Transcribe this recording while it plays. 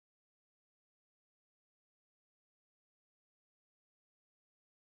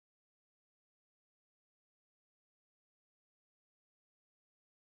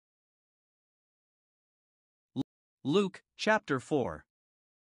Luke, chapter 4.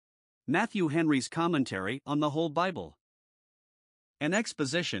 Matthew Henry's Commentary on the Whole Bible. An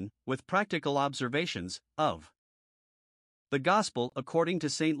exposition, with practical observations, of the Gospel according to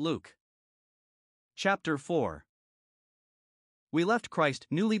St. Luke. Chapter 4. We left Christ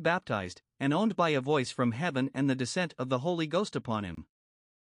newly baptized, and owned by a voice from heaven and the descent of the Holy Ghost upon him.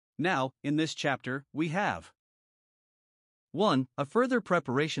 Now, in this chapter, we have 1. A further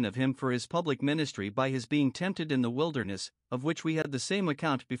preparation of him for his public ministry by his being tempted in the wilderness, of which we had the same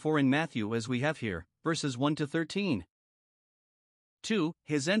account before in Matthew as we have here, verses 1 to 13. 2.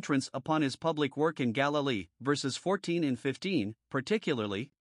 His entrance upon his public work in Galilee, verses 14 and 15,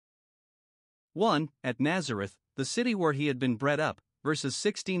 particularly 1. At Nazareth, the city where he had been bred up, verses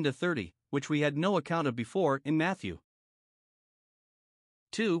 16 to 30, which we had no account of before in Matthew.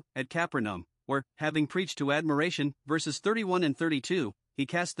 2. At Capernaum, where, having preached to admiration, verses 31 and 32, he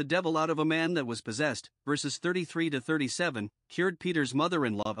cast the devil out of a man that was possessed, verses 33 to 37, cured Peter's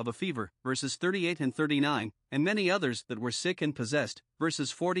mother-in-law of a fever, verses 38 and 39, and many others that were sick and possessed,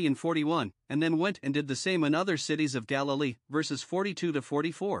 verses 40 and 41, and then went and did the same in other cities of Galilee, verses 42 to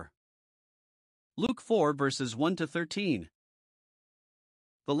 44. Luke 4 verses 1 to 13.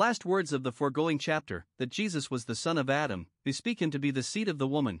 The last words of the foregoing chapter, that Jesus was the son of Adam, bespeak him to be the seed of the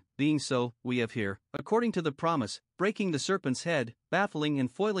woman, being so, we have here, according to the promise, breaking the serpent's head, baffling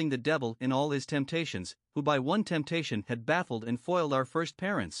and foiling the devil in all his temptations, who by one temptation had baffled and foiled our first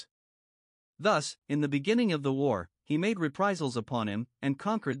parents. Thus, in the beginning of the war, he made reprisals upon him, and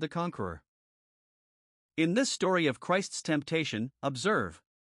conquered the conqueror. In this story of Christ's temptation, observe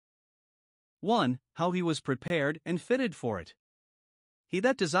 1. How he was prepared and fitted for it. He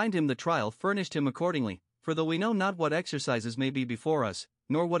that designed him the trial furnished him accordingly, for though we know not what exercises may be before us,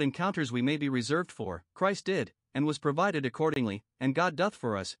 nor what encounters we may be reserved for, Christ did, and was provided accordingly, and God doth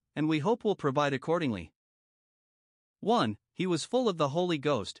for us, and we hope will provide accordingly. 1. He was full of the Holy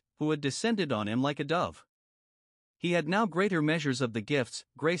Ghost, who had descended on him like a dove. He had now greater measures of the gifts,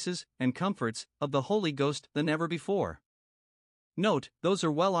 graces, and comforts of the Holy Ghost than ever before. Note, those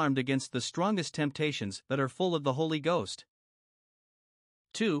are well armed against the strongest temptations that are full of the Holy Ghost.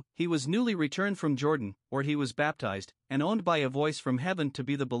 2. He was newly returned from Jordan, where he was baptized, and owned by a voice from heaven to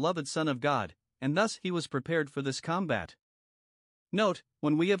be the beloved Son of God, and thus he was prepared for this combat. Note,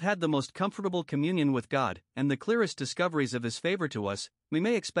 when we have had the most comfortable communion with God, and the clearest discoveries of his favor to us, we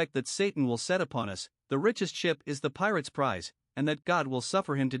may expect that Satan will set upon us, the richest ship is the pirate's prize, and that God will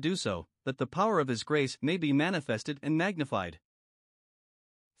suffer him to do so, that the power of his grace may be manifested and magnified.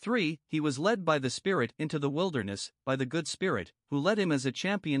 3. He was led by the Spirit into the wilderness, by the good Spirit, who led him as a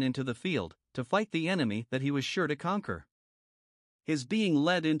champion into the field, to fight the enemy that he was sure to conquer. His being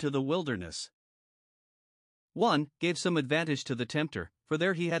led into the wilderness 1. Gave some advantage to the tempter, for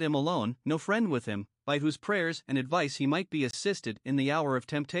there he had him alone, no friend with him, by whose prayers and advice he might be assisted in the hour of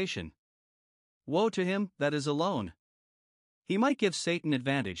temptation. Woe to him that is alone! He might give Satan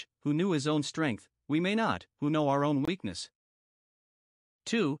advantage, who knew his own strength, we may not, who know our own weakness.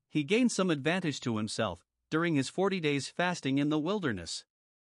 2. He gained some advantage to himself, during his 40 days fasting in the wilderness.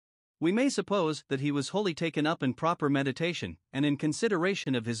 We may suppose that he was wholly taken up in proper meditation, and in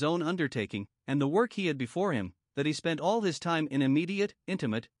consideration of his own undertaking, and the work he had before him, that he spent all his time in immediate,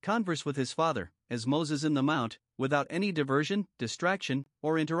 intimate converse with his Father, as Moses in the Mount, without any diversion, distraction,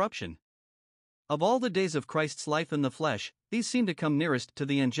 or interruption. Of all the days of Christ's life in the flesh, these seem to come nearest to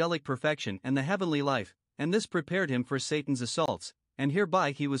the angelic perfection and the heavenly life, and this prepared him for Satan's assaults, and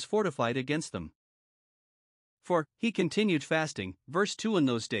hereby he was fortified against them. For, he continued fasting, verse 2. In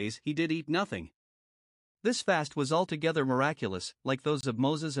those days he did eat nothing. This fast was altogether miraculous, like those of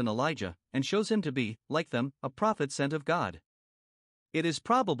Moses and Elijah, and shows him to be, like them, a prophet sent of God. It is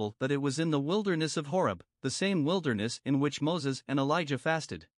probable that it was in the wilderness of Horeb, the same wilderness in which Moses and Elijah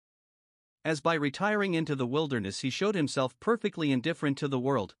fasted. As by retiring into the wilderness he showed himself perfectly indifferent to the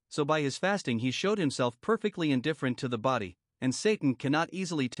world, so by his fasting he showed himself perfectly indifferent to the body, and Satan cannot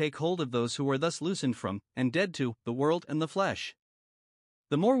easily take hold of those who are thus loosened from, and dead to, the world and the flesh.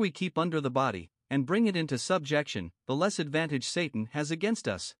 The more we keep under the body, and bring it into subjection, the less advantage Satan has against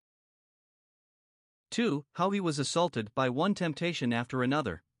us. 2. How he was assaulted by one temptation after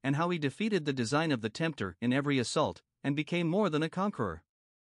another, and how he defeated the design of the tempter in every assault, and became more than a conqueror.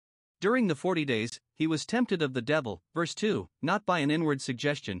 During the 40 days, he was tempted of the devil, verse 2, not by an inward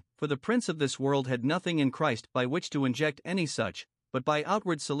suggestion, for the prince of this world had nothing in Christ by which to inject any such, but by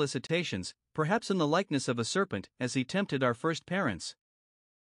outward solicitations, perhaps in the likeness of a serpent, as he tempted our first parents.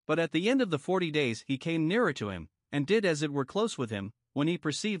 But at the end of the 40 days he came nearer to him, and did as it were close with him, when he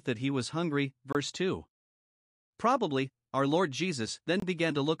perceived that he was hungry, verse 2. Probably, our Lord Jesus then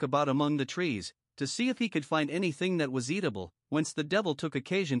began to look about among the trees, to see if he could find anything that was eatable, whence the devil took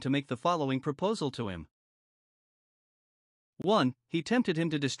occasion to make the following proposal to him. 1. He tempted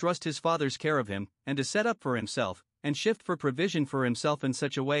him to distrust his father's care of him, and to set up for himself, and shift for provision for himself in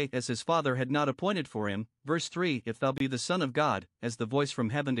such a way as his father had not appointed for him. Verse 3. If thou be the Son of God, as the voice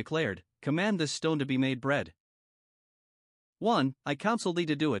from heaven declared, command this stone to be made bread. 1. I counsel thee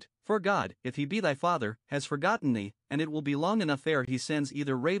to do it, for God, if he be thy father, has forgotten thee, and it will be long enough ere he sends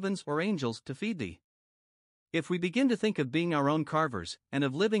either ravens or angels to feed thee. If we begin to think of being our own carvers, and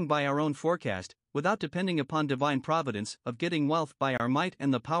of living by our own forecast, without depending upon divine providence, of getting wealth by our might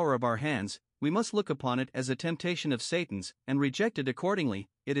and the power of our hands, we must look upon it as a temptation of Satan's, and reject it accordingly.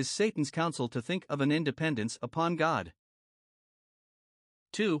 It is Satan's counsel to think of an independence upon God.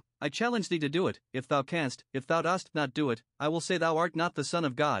 2. I challenge thee to do it, if thou canst. If thou dost not do it, I will say thou art not the Son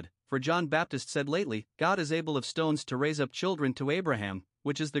of God. For John Baptist said lately, God is able of stones to raise up children to Abraham,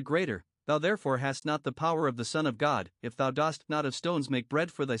 which is the greater. Thou therefore hast not the power of the Son of God, if thou dost not of stones make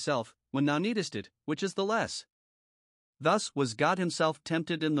bread for thyself, when thou needest it, which is the less. Thus was God himself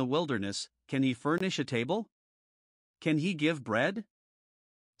tempted in the wilderness. Can he furnish a table? Can he give bread?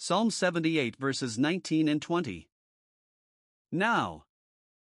 Psalm 78 verses 19 and 20. Now,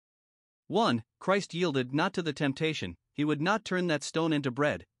 1. Christ yielded not to the temptation, he would not turn that stone into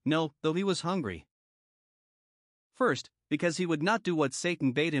bread, no, though he was hungry. First, because he would not do what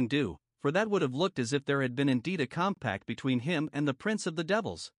Satan bade him do, for that would have looked as if there had been indeed a compact between him and the prince of the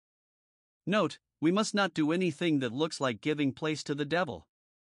devils. Note, we must not do anything that looks like giving place to the devil.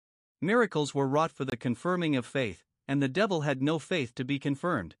 Miracles were wrought for the confirming of faith, and the devil had no faith to be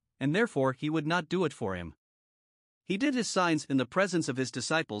confirmed, and therefore he would not do it for him. He did his signs in the presence of his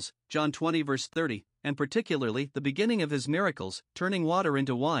disciples, John 20 verse 30, and particularly the beginning of his miracles, turning water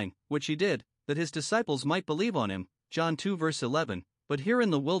into wine, which he did, that his disciples might believe on him, John 2 verse 11, but here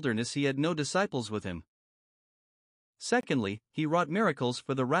in the wilderness he had no disciples with him. Secondly, he wrought miracles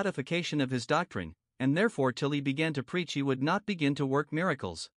for the ratification of his doctrine, and therefore till he began to preach he would not begin to work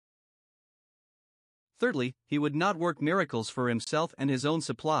miracles. Thirdly, he would not work miracles for himself and his own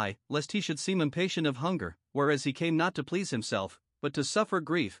supply, lest he should seem impatient of hunger, whereas he came not to please himself, but to suffer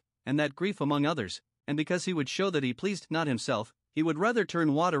grief, and that grief among others, and because he would show that he pleased not himself, he would rather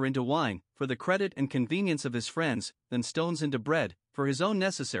turn water into wine, for the credit and convenience of his friends, than stones into bread, for his own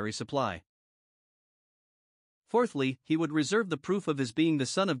necessary supply. Fourthly, he would reserve the proof of his being the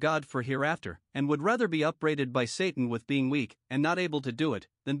Son of God for hereafter, and would rather be upbraided by Satan with being weak, and not able to do it,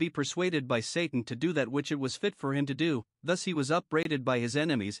 than be persuaded by Satan to do that which it was fit for him to do. Thus he was upbraided by his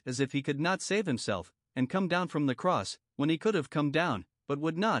enemies as if he could not save himself, and come down from the cross, when he could have come down, but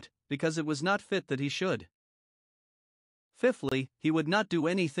would not, because it was not fit that he should. Fifthly, he would not do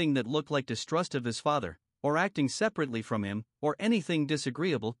anything that looked like distrust of his Father, or acting separately from him, or anything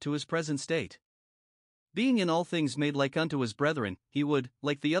disagreeable to his present state. Being in all things made like unto his brethren, he would,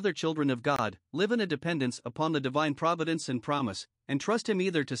 like the other children of God, live in a dependence upon the divine providence and promise, and trust him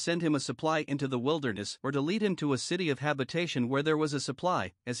either to send him a supply into the wilderness or to lead him to a city of habitation where there was a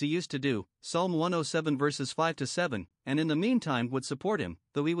supply, as he used to do, Psalm 107 verses 5-7, and in the meantime would support him,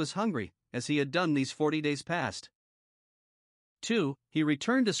 though he was hungry, as he had done these 40 days past. 2. He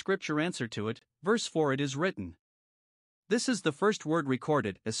returned a scripture answer to it, verse 4. It is written. This is the first word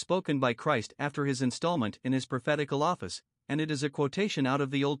recorded as spoken by Christ after his installment in his prophetical office, and it is a quotation out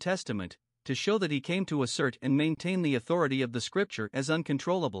of the Old Testament, to show that he came to assert and maintain the authority of the Scripture as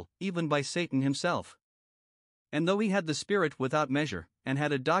uncontrollable, even by Satan himself. And though he had the Spirit without measure, and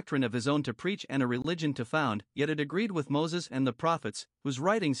had a doctrine of his own to preach and a religion to found, yet it agreed with Moses and the prophets, whose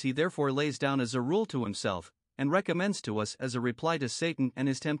writings he therefore lays down as a rule to himself, and recommends to us as a reply to Satan and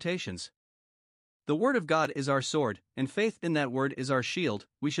his temptations. The Word of God is our sword, and faith in that Word is our shield.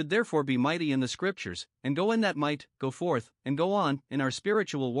 We should therefore be mighty in the Scriptures, and go in that might, go forth, and go on, in our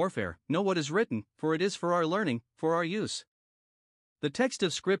spiritual warfare, know what is written, for it is for our learning, for our use. The text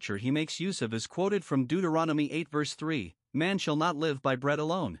of Scripture he makes use of is quoted from Deuteronomy 8 verse 3, Man shall not live by bread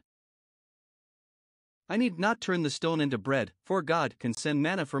alone. I need not turn the stone into bread, for God can send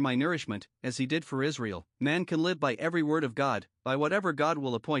manna for my nourishment, as he did for Israel. Man can live by every word of God, by whatever God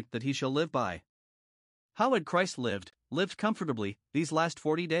will appoint that he shall live by. How had Christ lived comfortably, these last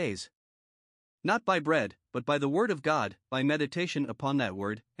 40 days? Not by bread, but by the Word of God, by meditation upon that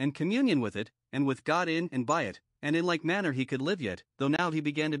Word, and communion with it, and with God in and by it, and in like manner he could live yet, though now he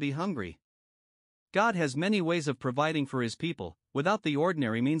began to be hungry. God has many ways of providing for his people, without the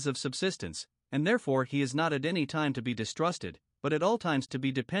ordinary means of subsistence, and therefore he is not at any time to be distrusted, but at all times to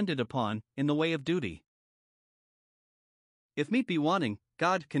be depended upon, in the way of duty. If meat be wanting,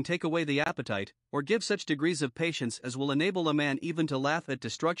 God can take away the appetite, or give such degrees of patience as will enable a man even to laugh at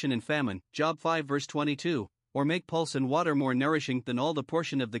destruction and famine, Job 5 verse 22, or make pulse and water more nourishing than all the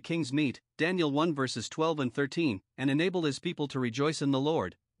portion of the king's meat, Daniel 1 verses 12 and 13, and enable his people to rejoice in the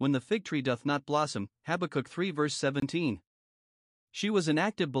Lord, when the fig tree doth not blossom, Habakkuk 3 verse 17. She was an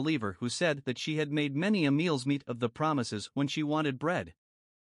active believer who said that she had made many a meal's meat of the promises when she wanted bread.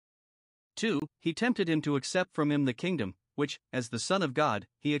 2. He tempted him to accept from him the kingdom, which, as the Son of God,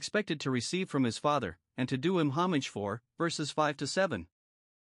 he expected to receive from his Father, and to do him homage for, verses 5 to 7.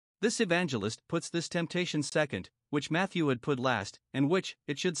 This evangelist puts this temptation second, which Matthew had put last, and which,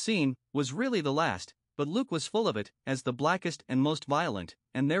 it should seem, was really the last, but Luke was full of it, as the blackest and most violent,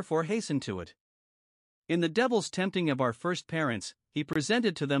 and therefore hastened to it. In the devil's tempting of our first parents, he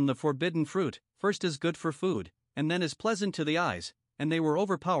presented to them the forbidden fruit, first as good for food, and then as pleasant to the eyes, and they were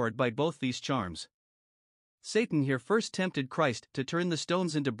overpowered by both these charms. Satan here first tempted Christ to turn the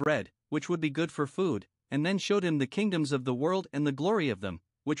stones into bread, which would be good for food, and then showed him the kingdoms of the world and the glory of them,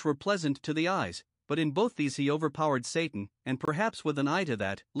 which were pleasant to the eyes, but in both these he overpowered Satan, and perhaps with an eye to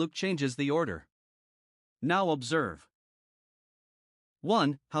that, Luke changes the order. Now observe.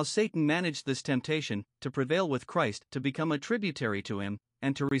 1. How Satan managed this temptation, to prevail with Christ to become a tributary to him,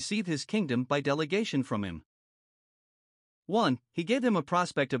 and to receive his kingdom by delegation from him. 1. He gave him a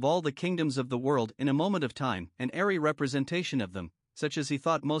prospect of all the kingdoms of the world in a moment of time, an airy representation of them, such as he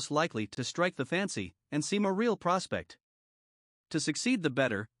thought most likely to strike the fancy, and seem a real prospect. To succeed the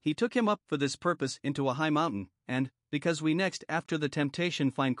better, he took him up for this purpose into a high mountain, and, because we next after the temptation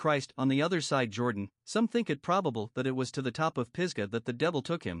find Christ on the other side Jordan, some think it probable that it was to the top of Pisgah that the devil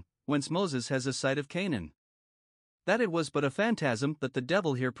took him, whence Moses has a sight of Canaan. That it was but a phantasm that the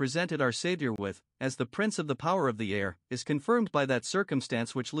devil here presented our Saviour with, as the prince of the power of the air, is confirmed by that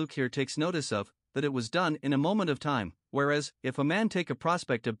circumstance which Luke here takes notice of, that it was done in a moment of time, whereas, if a man take a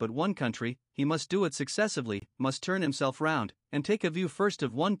prospect of but one country, he must do it successively, must turn himself round, and take a view first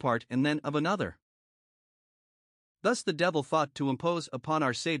of one part and then of another. Thus the devil thought to impose upon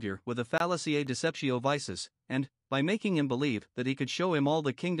our Saviour with a fallaciae deceptio vices, and, by making him believe that he could show him all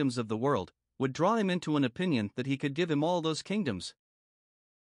the kingdoms of the world, would draw him into an opinion that he could give him all those kingdoms.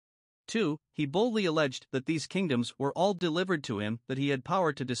 2. He boldly alleged that these kingdoms were all delivered to him, that he had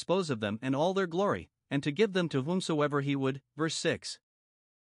power to dispose of them and all their glory, and to give them to whomsoever he would, verse 6.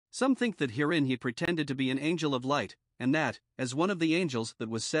 Some think that herein he pretended to be an angel of light, and that, as one of the angels that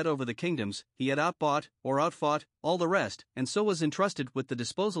was set over the kingdoms, he had outbought, or outfought, all the rest, and so was entrusted with the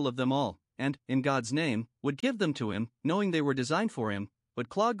disposal of them all, and, in God's name, would give them to him, knowing they were designed for him, but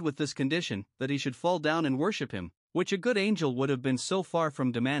clogged with this condition, that he should fall down and worship him, which a good angel would have been so far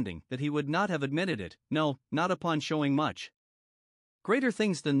from demanding that he would not have admitted it, no, not upon showing much. Greater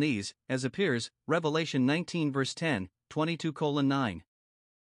things than these, as appears, Revelation 19 verse 10, 22:9.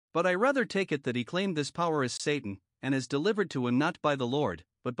 But I rather take it that he claimed this power as Satan, and is delivered to him not by the Lord,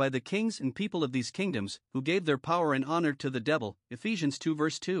 but by the kings and people of these kingdoms, who gave their power and honor to the devil, Ephesians 2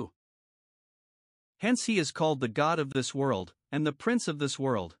 verse 2. Hence he is called the God of this world, and the prince of this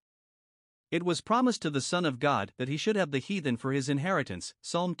world. It was promised to the Son of God that he should have the heathen for his inheritance,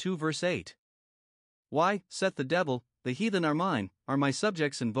 Psalm 2 verse 8. Why, saith the devil, the heathen are mine, are my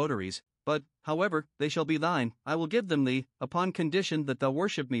subjects and votaries, but, however, they shall be thine, I will give them thee, upon condition that thou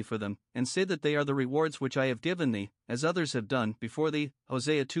worship me for them, and say that they are the rewards which I have given thee, as others have done before thee,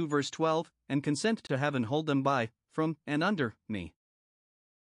 Hosea 2 verse 12, and consent to have and hold them by, from, and under, me.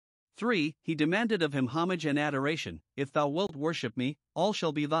 3. He demanded of him homage and adoration, if thou wilt worship me, all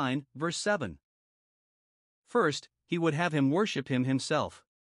shall be thine, verse 7. First, he would have him worship him himself.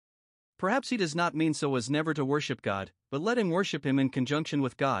 Perhaps he does not mean so as never to worship God, but let him worship him in conjunction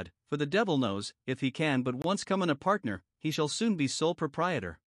with God, for the devil knows, if he can but once come in a partner, he shall soon be sole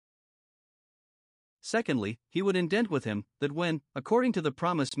proprietor. Secondly, he would indent with him, that when, according to the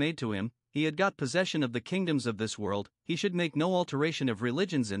promise made to him, he had got possession of the kingdoms of this world, he should make no alteration of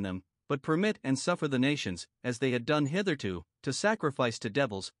religions in them, but permit and suffer the nations, as they had done hitherto, to sacrifice to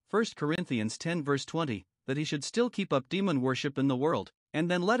devils, 1 Corinthians 10 verse 20, that he should still keep up demon worship in the world,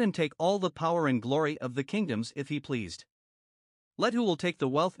 and then let him take all the power and glory of the kingdoms if he pleased. Let who will take the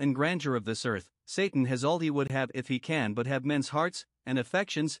wealth and grandeur of this earth, Satan has all he would have if he can but have men's hearts, and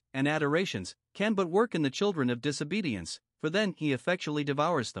affections, and adorations, can but work in the children of disobedience, for then he effectually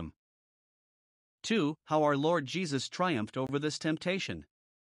devours them. 2. How our Lord Jesus triumphed over this temptation.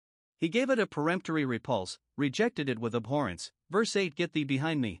 He gave it a peremptory repulse, rejected it with abhorrence. Verse 8. Get thee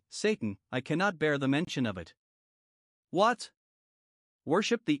behind me, Satan, I cannot bear the mention of it. What?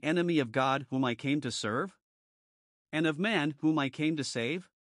 Worship the enemy of God whom I came to serve? And of man whom I came to save?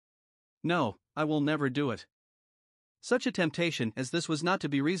 No, I will never do it. Such a temptation as this was not to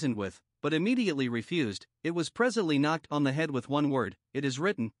be reasoned with, but immediately refused, it was presently knocked on the head with one word: "It is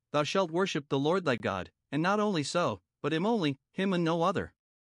written, Thou shalt worship the Lord thy God, and not only so, but him only, him and no other."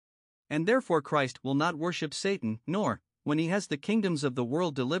 And therefore Christ will not worship Satan, nor, when he has the kingdoms of the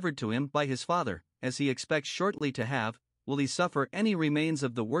world delivered to him by his Father, as he expects shortly to have, will he suffer any remains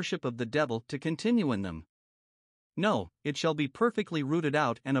of the worship of the devil to continue in them. No, it shall be perfectly rooted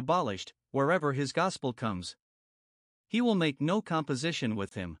out and abolished, wherever his gospel comes. He will make no composition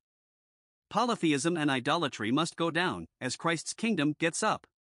with him. Polytheism and idolatry must go down, as Christ's kingdom gets up.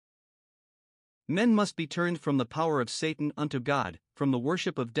 Men must be turned from the power of Satan unto God, from the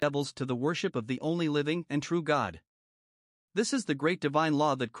worship of devils to the worship of the only living and true God. This is the great divine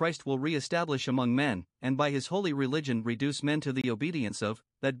law that Christ will re-establish among men, and by his holy religion reduce men to the obedience of,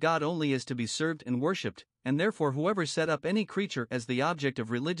 that God only is to be served and worshipped, and therefore whoever set up any creature as the object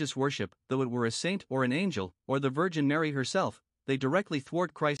of religious worship, though it were a saint or an angel, or the Virgin Mary herself, they directly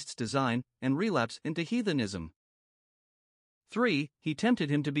thwart Christ's design, and relapse into heathenism. 3. He tempted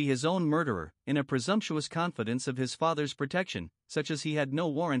him to be his own murderer, in a presumptuous confidence of his Father's protection, such as he had no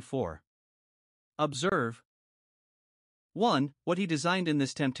warrant for. Observe 1. What he designed in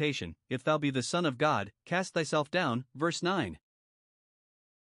this temptation: "If thou be the Son of God, cast thyself down," verse 9.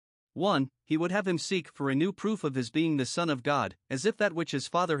 1. He would have him seek for a new proof of his being the Son of God, as if that which his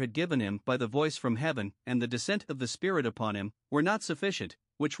Father had given him by the voice from heaven, and the descent of the Spirit upon him, were not sufficient,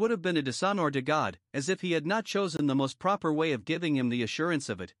 which would have been a dishonor to God, as if he had not chosen the most proper way of giving him the assurance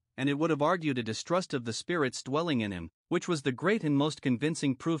of it, and it would have argued a distrust of the Spirit's dwelling in him, which was the great and most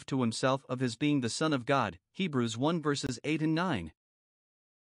convincing proof to himself of his being the Son of God, Hebrews 1 verses 8 and 9.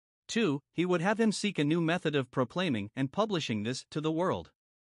 2. He would have him seek a new method of proclaiming and publishing this to the world.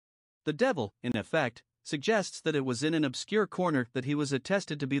 The devil, in effect, suggests that it was in an obscure corner that he was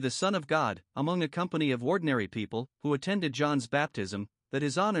attested to be the Son of God, among a company of ordinary people who attended John's baptism, that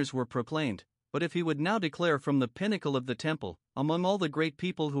his honors were proclaimed. But if he would now declare from the pinnacle of the temple, among all the great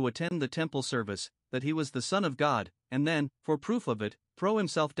people who attend the temple service, that he was the Son of God, and then, for proof of it, throw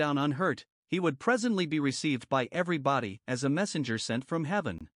himself down unhurt, he would presently be received by everybody as a messenger sent from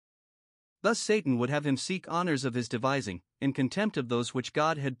heaven. Thus Satan would have him seek honors of his devising, in contempt of those which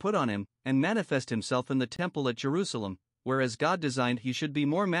God had put on him, and manifest himself in the temple at Jerusalem, whereas God designed he should be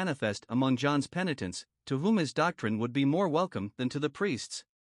more manifest among John's penitents, to whom his doctrine would be more welcome than to the priests.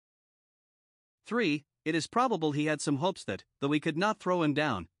 3. It is probable he had some hopes that, though he could not throw him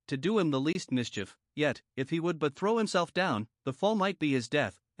down, to do him the least mischief, yet, if he would but throw himself down, the fall might be his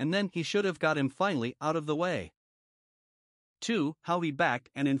death, and then he should have got him finally out of the way. 2. How he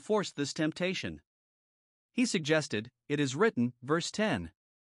backed and enforced this temptation. He suggested, "It is written," verse 10.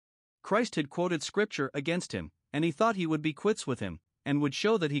 Christ had quoted Scripture against him, and he thought he would be quits with him, and would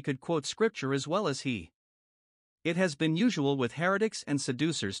show that he could quote Scripture as well as he. It has been usual with heretics and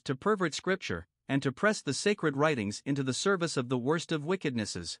seducers to pervert Scripture, and to press the sacred writings into the service of the worst of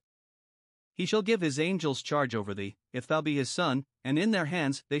wickednesses. He shall give his angels charge over thee, if thou be his son, and in their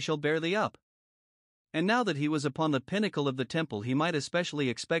hands they shall bear thee up. And now that he was upon the pinnacle of the temple, he might especially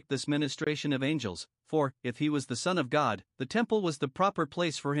expect this ministration of angels, for, if he was the Son of God, the temple was the proper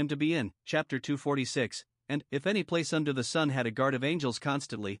place for him to be in, chapter 246, and, if any place under the sun had a guard of angels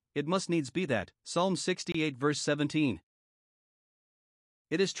constantly, it must needs be that, Psalm 68 verse 17.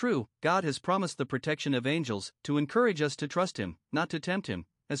 It is true, God has promised the protection of angels, to encourage us to trust him, not to tempt him.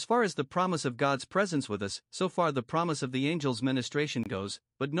 As far as the promise of God's presence with us, so far the promise of the angels' ministration goes,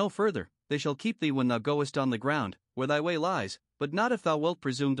 but no further. They shall keep thee when thou goest on the ground, where thy way lies, but not if thou wilt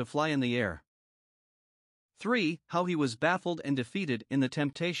presume to fly in the air. 3. How he was baffled and defeated in the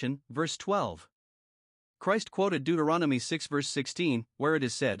temptation, verse 12. Christ quoted Deuteronomy 6 verse 16, where it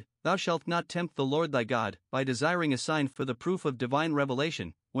is said, "Thou shalt not tempt the Lord thy God, by desiring a sign for the proof of divine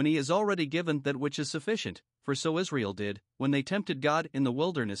revelation, when he has already given that which is sufficient. For so Israel did, when they tempted God in the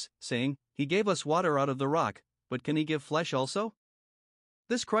wilderness, saying, He gave us water out of the rock, but can he give flesh also?"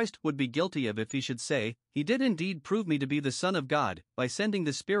 This Christ would be guilty of if he should say, "He did indeed prove me to be the Son of God, by sending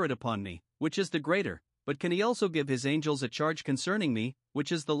the Spirit upon me, which is the greater, but can he also give his angels a charge concerning me,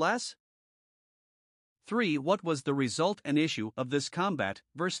 which is the less?" 3. What was the result and issue of this combat,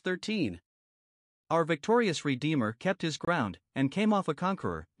 verse 13? Our victorious Redeemer kept his ground, and came off a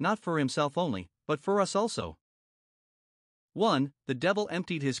conqueror, not for himself only, but for us also. 1. The devil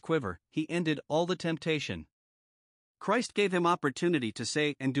emptied his quiver, he ended all the temptation. Christ gave him opportunity to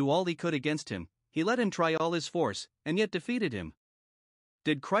say and do all he could against him, he let him try all his force, and yet defeated him.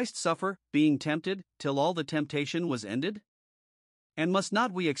 Did Christ suffer, being tempted, till all the temptation was ended? And must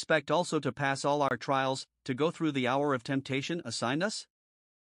not we expect also to pass all our trials, to go through the hour of temptation assigned us?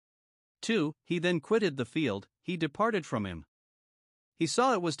 2. He then quitted the field, he departed from him. He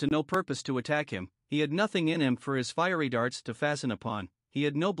saw it was to no purpose to attack him, he had nothing in him for his fiery darts to fasten upon, he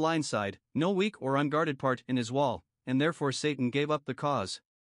had no blind side, no weak or unguarded part in his wall, and therefore Satan gave up the cause.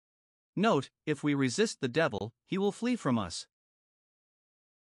 Note, if we resist the devil, he will flee from us.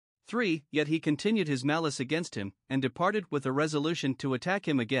 3. Yet he continued his malice against him, and departed with a resolution to attack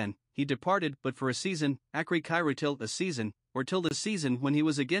him again. He departed but for a season, acri kairo till a season, or till the season when he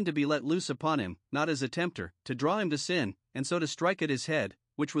was again to be let loose upon him, not as a tempter, to draw him to sin, and so to strike at his head,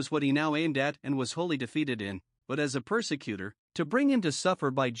 which was what he now aimed at and was wholly defeated in, but as a persecutor, to bring him to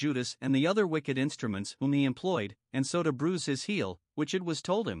suffer by Judas and the other wicked instruments whom he employed, and so to bruise his heel, which it was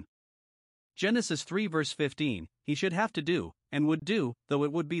told him. Genesis 3 verse 15, he should have to do, and would do, though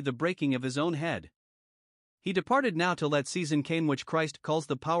it would be the breaking of his own head. He departed now till that season came which Christ calls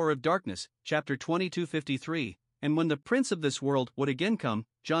the power of darkness, chapter 22:53, and when the prince of this world would again come,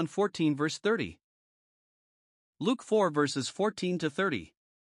 John 14 verse 30. Luke 4 verses 14 to 30.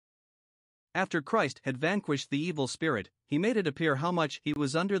 After Christ had vanquished the evil spirit, he made it appear how much he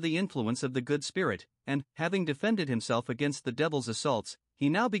was under the influence of the good spirit, and, having defended himself against the devil's assaults, he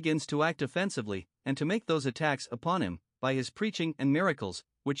now begins to act offensively, and to make those attacks upon him, by his preaching and miracles,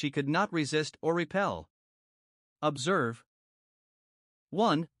 which he could not resist or repel. Observe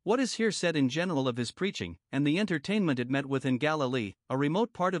 1. What is here said in general of his preaching, and the entertainment it met with in Galilee, a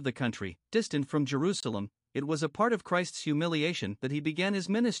remote part of the country, distant from Jerusalem. It was a part of Christ's humiliation that he began his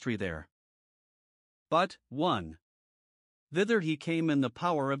ministry there. But, 1. Thither he came in the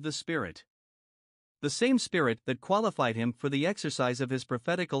power of the Spirit. The same Spirit that qualified him for the exercise of his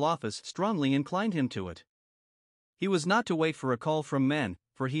prophetical office strongly inclined him to it. He was not to wait for a call from men,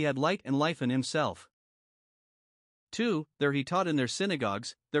 for he had light and life in himself. 2. There he taught in their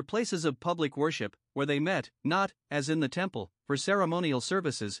synagogues, their places of public worship, where they met, not, as in the temple, for ceremonial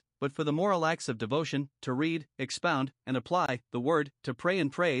services, but for the moral acts of devotion, to read, expound, and apply the word, to pray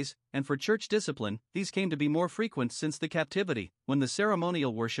and praise, and for church discipline. These came to be more frequent since the captivity, when the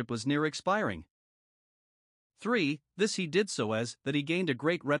ceremonial worship was near expiring. 3. This he did so as that he gained a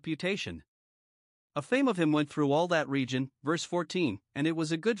great reputation. A fame of him went through all that region, verse 14, and it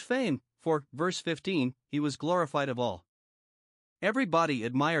was a good fame, for, verse 15, he was glorified of all. Everybody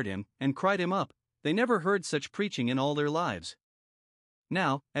admired him, and cried him up. They never heard such preaching in all their lives.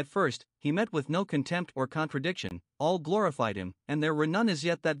 Now, at first, he met with no contempt or contradiction, all glorified him, and there were none as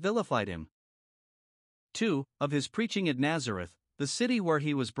yet that vilified him. 2. Of his preaching at Nazareth, the city where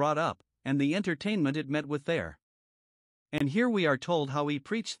he was brought up, and the entertainment it met with there. And here we are told how he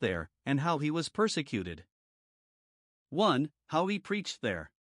preached there, and how he was persecuted. 1. How he preached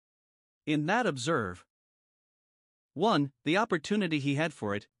there. In that observe 1. The opportunity he had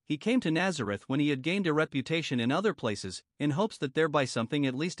for it. He came to Nazareth when he had gained a reputation in other places, in hopes that thereby something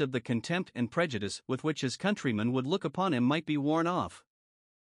at least of the contempt and prejudice with which his countrymen would look upon him might be worn off.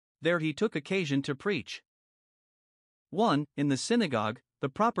 There he took occasion to preach. 1. In the synagogue, the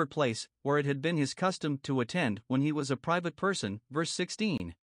proper place, where it had been his custom to attend when he was a private person, verse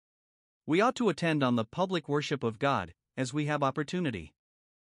 16. We ought to attend on the public worship of God, as we have opportunity.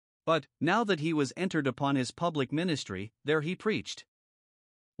 But, now that he was entered upon his public ministry, there he preached.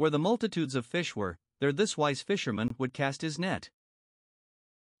 Where the multitudes of fish were, there this wise fisherman would cast his net.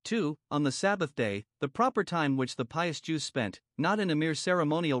 2. On the Sabbath day, the proper time which the pious Jews spent, not in a mere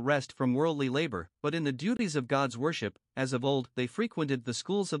ceremonial rest from worldly labor, but in the duties of God's worship, as of old they frequented the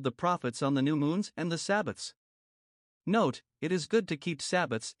schools of the prophets on the new moons and the Sabbaths. Note, it is good to keep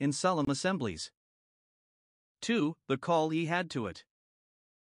Sabbaths in solemn assemblies. 2. The call he had to it.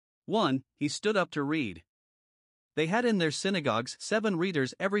 1. He stood up to read. They had in their synagogues 7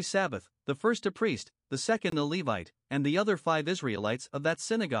 readers every Sabbath, the first a priest, the second a Levite, and the other 5 Israelites of that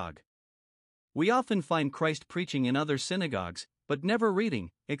synagogue. We often find Christ preaching in other synagogues, but never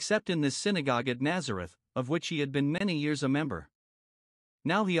reading, except in this synagogue at Nazareth, of which he had been many years a member.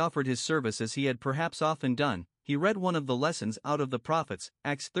 Now he offered his service as he had perhaps often done. He read one of the lessons out of the prophets,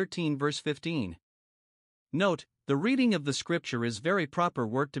 Acts 13 verse 15. Note, the reading of the scripture is very proper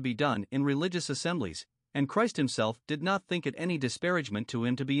work to be done in religious assemblies, and Christ himself did not think it any disparagement to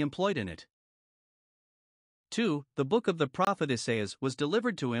him to be employed in it. 2. The book of the prophet Isaiah was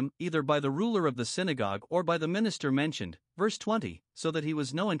delivered to him either by the ruler of the synagogue or by the minister mentioned, verse 20, so that he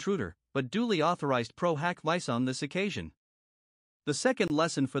was no intruder, but duly authorized pro hac vice on this occasion. The second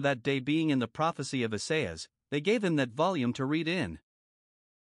lesson for that day being in the prophecy of Isaiah, they gave him that volume to read in.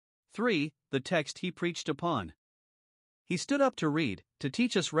 3. The text he preached upon. He stood up to read, to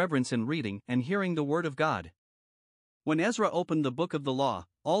teach us reverence in reading and hearing the word of God. When Ezra opened the book of the law,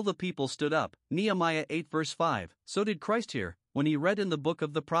 all the people stood up, Nehemiah 8 verse 5, so did Christ here, when he read in the book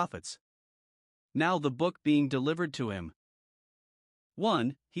of the prophets. Now the book being delivered to him.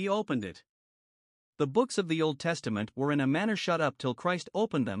 1. He opened it. The books of the Old Testament were in a manner shut up till Christ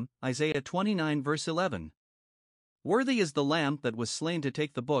opened them, Isaiah 29 verse 11. Worthy is the Lamb that was slain to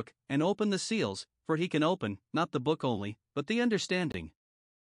take the book, and open the seals, for he can open, not the book only, but the understanding.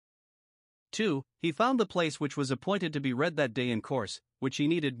 2. He found the place which was appointed to be read that day in course, which he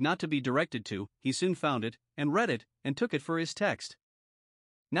needed not to be directed to, he soon found it, and read it, and took it for his text.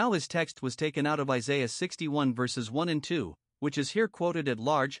 Now his text was taken out of Isaiah 61 verses 1 and 2, which is here quoted at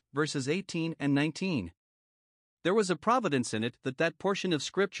large, verses 18 and 19. There was a providence in it that portion of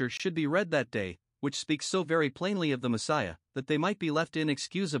Scripture should be read that day, which speaks so very plainly of the Messiah, that they might be left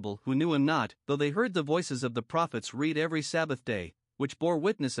inexcusable who knew him not, though they heard the voices of the prophets read every Sabbath day, which bore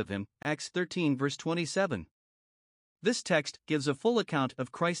witness of him, Acts 13 verse 27. This text gives a full account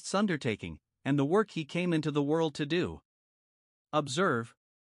of Christ's undertaking, and the work he came into the world to do. Observe.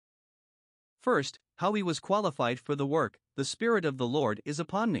 First, how he was qualified for the work. The Spirit of the Lord is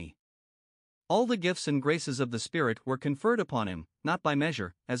upon me. All the gifts and graces of the Spirit were conferred upon him, not by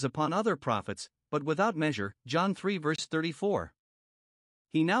measure, as upon other prophets, but without measure, John 3 verse 34.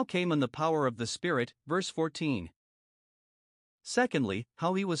 He now came in the power of the Spirit, verse 14. Secondly,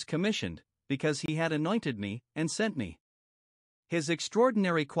 how he was commissioned, because he had anointed me, and sent me. His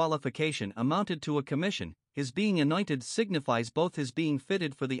extraordinary qualification amounted to a commission. His being anointed signifies both his being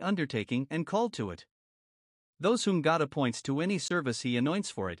fitted for the undertaking and called to it. Those whom God appoints to any service he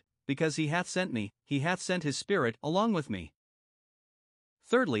anoints for it, because he hath sent me, he hath sent his Spirit along with me.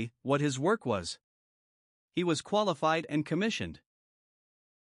 Thirdly, what his work was. He was qualified and commissioned.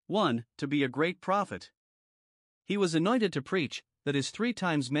 1. To be a great prophet. He was anointed to preach, that is 3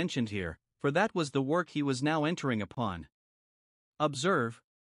 times mentioned here, for that was the work he was now entering upon. Observe.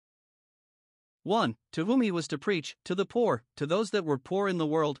 1. To whom he was to preach, to the poor, to those that were poor in the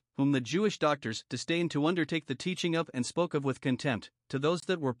world, whom the Jewish doctors disdained to undertake the teaching of and spoke of with contempt, to those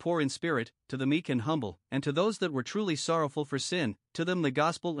that were poor in spirit, to the meek and humble, and to those that were truly sorrowful for sin, to them the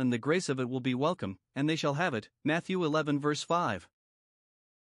gospel and the grace of it will be welcome, and they shall have it, Matthew 11 verse 5.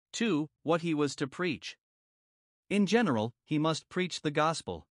 2. What he was to preach. In general, he must preach the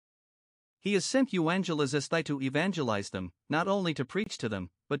gospel. He is sent euangelistai to evangelize them, not only to preach to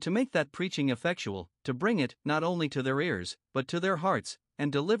them, but to make that preaching effectual, to bring it not only to their ears, but to their hearts,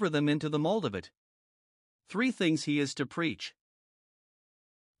 and deliver them into the mold of it. 3 things he is to preach.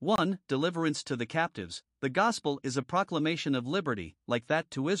 1. Deliverance to the captives. The gospel is a proclamation of liberty, like that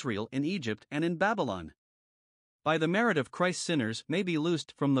to Israel in Egypt and in Babylon. By the merit of Christ sinners may be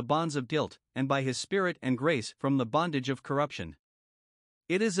loosed from the bonds of guilt, and by his Spirit and grace from the bondage of corruption.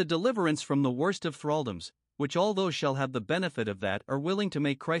 It is a deliverance from the worst of thraldoms, which all those shall have the benefit of that are willing to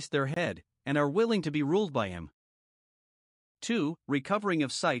make Christ their head, and are willing to be ruled by him. 2. Recovering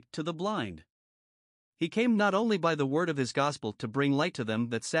of sight to the blind. He came not only by the word of his gospel to bring light to them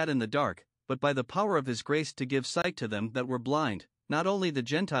that sat in the dark, but by the power of his grace to give sight to them that were blind, not only the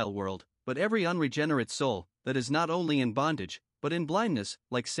Gentile world, but every unregenerate soul, that is not only in bondage, but in blindness,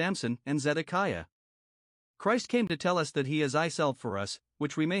 like Samson and Zedekiah. Christ came to tell us that he is eyesalve for us,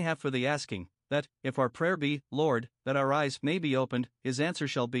 which we may have for the asking, that, if our prayer be, Lord, that our eyes may be opened, his answer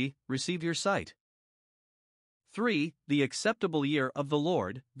shall be, receive your sight. 3. The acceptable year of the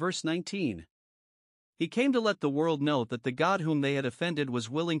Lord, verse 19. He came to let the world know that the God whom they had offended was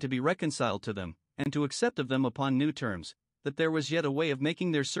willing to be reconciled to them, and to accept of them upon new terms, that there was yet a way of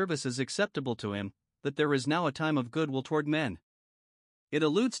making their services acceptable to him, that there is now a time of goodwill toward men. It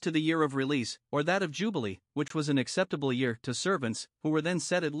alludes to the year of release, or that of Jubilee, which was an acceptable year to servants, who were then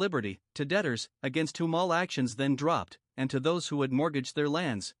set at liberty, to debtors, against whom all actions then dropped, and to those who had mortgaged their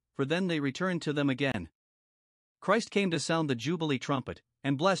lands, for then they returned to them again. Christ came to sound the Jubilee trumpet,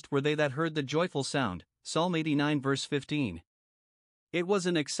 and blessed were they that heard the joyful sound, Psalm 89 verse 15. It was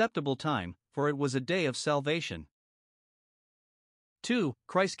an acceptable time, for it was a day of salvation. 2.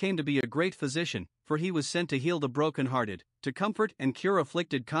 Christ came to be a great physician, for he was sent to heal the broken-hearted, to comfort and cure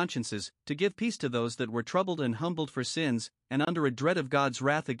afflicted consciences, to give peace to those that were troubled and humbled for sins, and under a dread of God's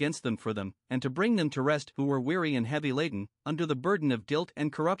wrath against them for them, and to bring them to rest who were weary and heavy laden, under the burden of guilt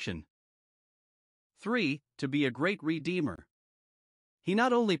and corruption. 3. To be a great Redeemer. He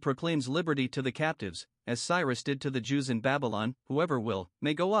not only proclaims liberty to the captives, as Cyrus did to the Jews in Babylon, whoever will,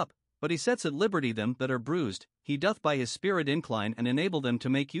 may go up, but he sets at liberty them that are bruised. He doth by his Spirit incline and enable them to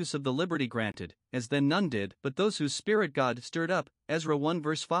make use of the liberty granted, as then none did, but those whose spirit God stirred up, Ezra 1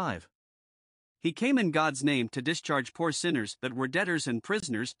 verse 5. He came in God's name to discharge poor sinners that were debtors and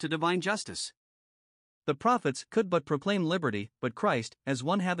prisoners to divine justice. The prophets could but proclaim liberty, but Christ, as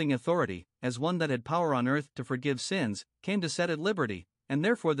one having authority, as one that had power on earth to forgive sins, came to set at liberty, and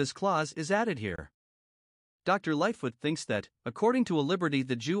therefore this clause is added here. Dr. Lightfoot thinks that, according to a liberty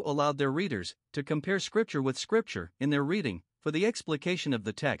the Jew allowed their readers to compare Scripture with Scripture in their reading, for the explication of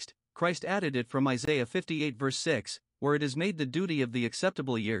the text, Christ added it from Isaiah 58 verse 6, where it is made the duty of the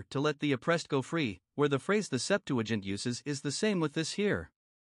acceptable year to let the oppressed go free, where the phrase the Septuagint uses is the same with this here.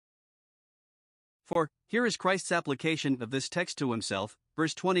 For, here is Christ's application of this text to himself,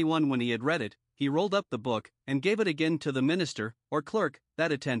 verse 21. When he had read it, he rolled up the book, and gave it again to the minister, or clerk,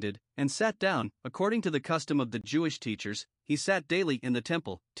 that attended, and sat down. According to the custom of the Jewish teachers, he sat daily in the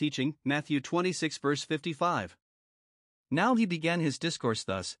temple, teaching. Matthew 26 verse 55. Now he began his discourse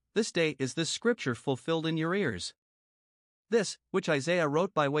thus: This day is this scripture fulfilled in your ears. This, which Isaiah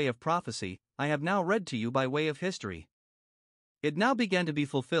wrote by way of prophecy, I have now read to you by way of history. It now began to be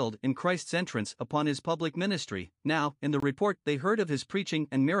fulfilled in Christ's entrance upon his public ministry, now, in the report they heard of his preaching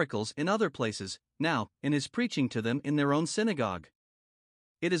and miracles in other places, now, in his preaching to them in their own synagogue.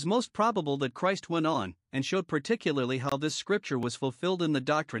 It is most probable that Christ went on, and showed particularly how this scripture was fulfilled in the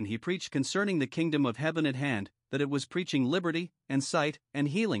doctrine he preached concerning the kingdom of heaven at hand, that it was preaching liberty, and sight, and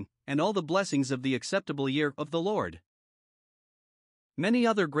healing, and all the blessings of the acceptable year of the Lord. Many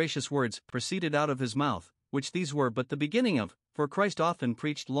other gracious words proceeded out of his mouth, which these were but the beginning of, for Christ often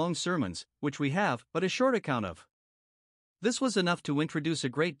preached long sermons, which we have but a short account of. This was enough to introduce a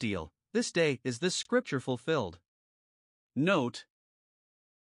great deal. This day is this scripture fulfilled. Note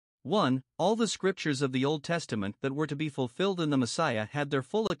 1. All the scriptures of the Old Testament that were to be fulfilled in the Messiah had their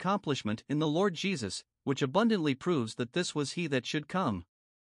full accomplishment in the Lord Jesus, which abundantly proves that this was he that should come.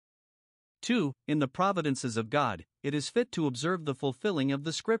 2. In the providences of God, it is fit to observe the fulfilling of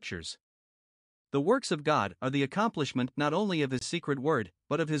the scriptures. The works of God are the accomplishment not only of his secret word,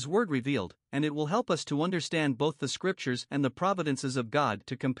 but of his word revealed, and it will help us to understand both the scriptures and the providences of God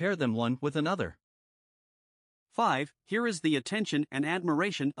to compare them one with another. 5. Here is the attention and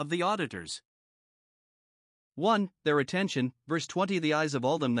admiration of the auditors. 1. Their attention, verse 20. The eyes of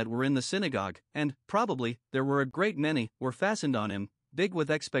all them that were in the synagogue, and, probably, there were a great many, were fastened on him, big with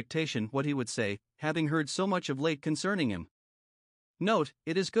expectation what he would say, having heard so much of late concerning him. Note,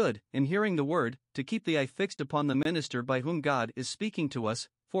 it is good, in hearing the word, to keep the eye fixed upon the minister by whom God is speaking to us,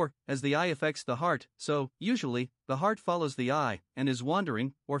 for, as the eye affects the heart, so, usually, the heart follows the eye, and is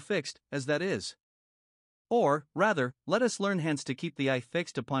wandering, or fixed, as that is. Or, rather, let us learn hence to keep the eye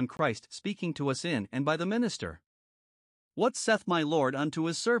fixed upon Christ speaking to us in and by the minister. What saith my Lord unto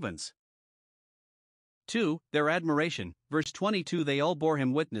his servants? 2. Their admiration, verse 22. They all bore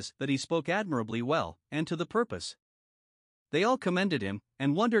him witness that he spoke admirably well, and to the purpose. They all commended him,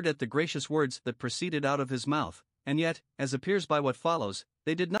 and wondered at the gracious words that proceeded out of his mouth, and yet, as appears by what follows,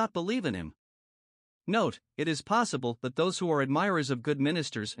 they did not believe in him. Note, it is possible that those who are admirers of good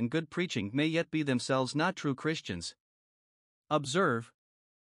ministers and good preaching may yet be themselves not true Christians. Observe.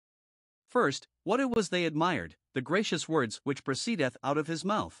 First, what it was they admired, the gracious words which proceedeth out of his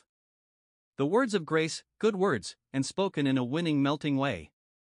mouth. The words of grace, good words, and spoken in a winning, melting way.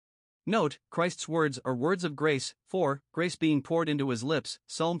 Note, Christ's words are words of grace, for, grace being poured into his lips,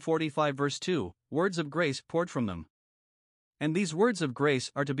 Psalm 45 verse 2, words of grace poured from them. And these words of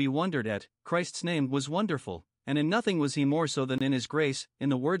grace are to be wondered at. Christ's name was wonderful, and in nothing was he more so than in his grace, in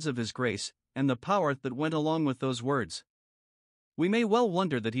the words of his grace, and the power that went along with those words. We may well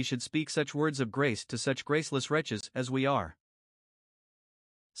wonder that he should speak such words of grace to such graceless wretches as we are.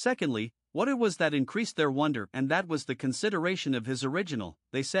 Secondly, what it was that increased their wonder, and that was the consideration of his original.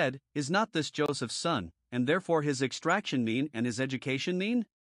 They said, Is not this Joseph's son, and therefore his extraction mean and his education mean?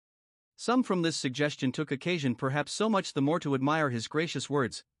 Some from this suggestion took occasion perhaps so much the more to admire his gracious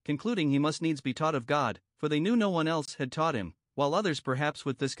words, concluding he must needs be taught of God, for they knew no one else had taught him, while others perhaps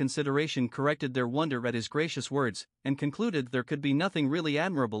with this consideration corrected their wonder at his gracious words, and concluded there could be nothing really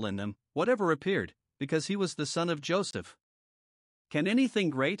admirable in them, whatever appeared, because he was the son of Joseph. Can anything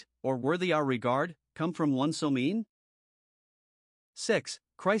great, or worthy our regard, come from one so mean? 6.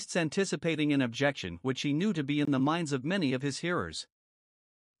 Christ's anticipating an objection which he knew to be in the minds of many of his hearers.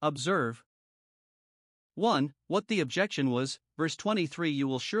 Observe. 1. What the objection was, verse 23. You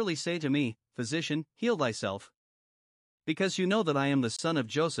will surely say to me, Physician, heal thyself. Because you know that I am the son of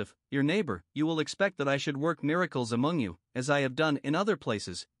Joseph, your neighbor, you will expect that I should work miracles among you, as I have done in other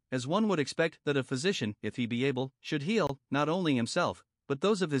places, as one would expect that a physician, if he be able, should heal, not only himself, but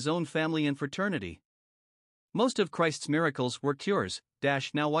those of his own family and fraternity. Most of Christ's miracles were cures.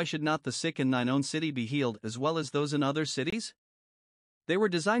 Now why should not the sick in thine own city be healed as well as those in other cities? They were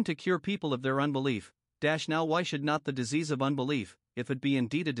designed to cure people of their unbelief. Now why should not the disease of unbelief, if it be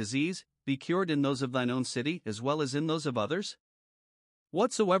indeed a disease, be cured in those of thine own city as well as in those of others?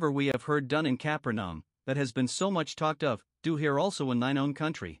 Whatsoever we have heard done in Capernaum, that has been so much talked of, do here also in thine own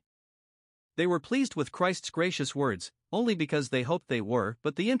country. They were pleased with Christ's gracious words, only because they hoped they were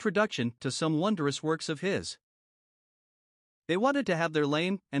but the introduction to some wondrous works of His. They wanted to have their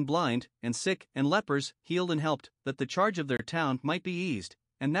lame, and blind, and sick, and lepers healed and helped, that the charge of their town might be eased,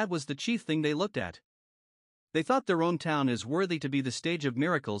 and that was the chief thing they looked at. They thought their own town as worthy to be the stage of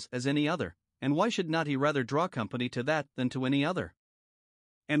miracles as any other, and why should not He rather draw company to that than to any other?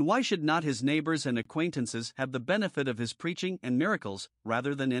 And why should not His neighbors and acquaintances have the benefit of His preaching and miracles,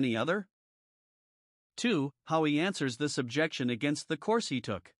 rather than any other? 2. How He answers this objection against the course He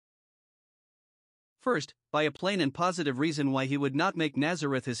took. First, by a plain and positive reason why He would not make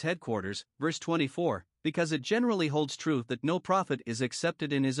Nazareth His headquarters, verse 24, because it generally holds true that no prophet is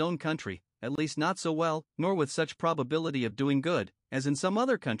accepted in his own country, at least not so well, nor with such probability of doing good, as in some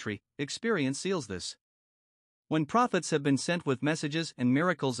other country. Experience seals this. When prophets have been sent with messages and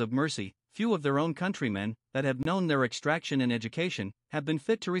miracles of mercy, few of their own countrymen, that have known their extraction and education, have been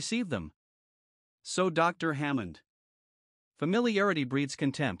fit to receive them. So Dr. Hammond. Familiarity breeds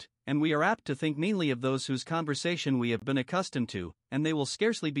contempt, and we are apt to think meanly of those whose conversation we have been accustomed to, and they will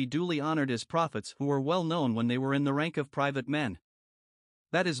scarcely be duly honored as prophets who were well known when they were in the rank of private men.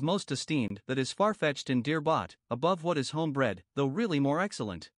 That is most esteemed that is far-fetched and dear bought, above what is home-bred, though really more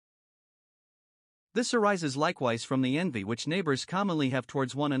excellent. This arises likewise from the envy which neighbors commonly have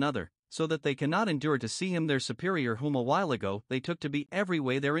towards one another, so that they cannot endure to see him their superior whom a while ago they took to be every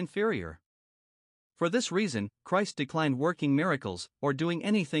way their inferior. For this reason, Christ declined working miracles, or doing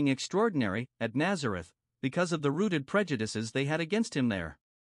anything extraordinary, at Nazareth, because of the rooted prejudices they had against Him there.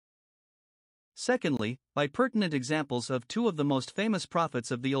 Secondly, by pertinent examples of two of the most famous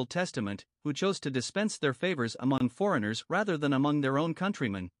prophets of the Old Testament, who chose to dispense their favors among foreigners rather than among their own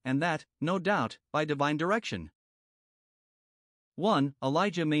countrymen, and that, no doubt, by divine direction. 1.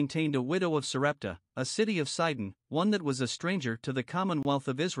 Elijah maintained a widow of Sarepta, a city of Sidon, one that was a stranger to the commonwealth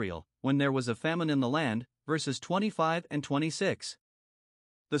of Israel, when there was a famine in the land, verses 25 and 26.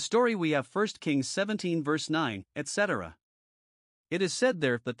 The story we have 1 Kings 17 verse 9, etc. It is said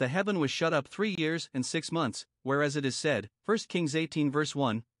there that the heaven was shut up 3 years and 6 months, whereas it is said, 1 Kings 18 verse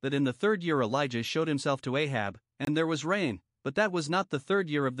 1, that in the 3rd year Elijah showed himself to Ahab, and there was rain, but that was not the 3rd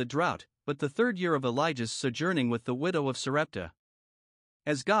year of the drought, but the 3rd year of Elijah's sojourning with the widow of Sarepta.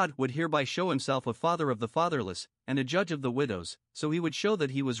 As God would hereby show Himself a father of the fatherless, and a judge of the widows, so He would show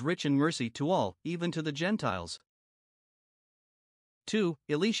that He was rich in mercy to all, even to the Gentiles. 2.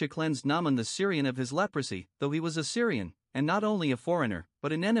 Elisha cleansed Naaman the Syrian of his leprosy, though he was a Syrian, and not only a foreigner,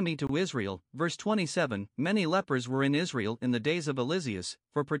 but an enemy to Israel. Verse 27, many lepers were in Israel in the days of Eliseus,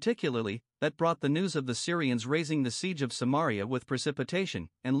 for particularly, that brought the news of the Syrians raising the siege of Samaria with precipitation,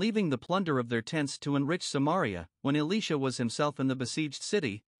 and leaving the plunder of their tents to enrich Samaria, when Elisha was himself in the besieged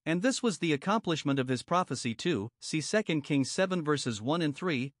city, and this was the accomplishment of his prophecy too, see 2 Kings 7 verses 1 and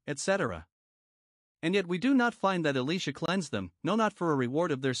 3, etc. And yet we do not find that Elisha cleansed them, no not for a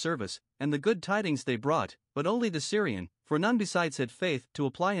reward of their service, and the good tidings they brought, but only the Syrian, for none besides had faith to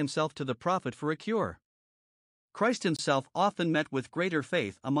apply himself to the prophet for a cure. Christ Himself often met with greater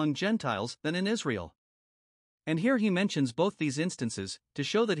faith among Gentiles than in Israel. And here He mentions both these instances, to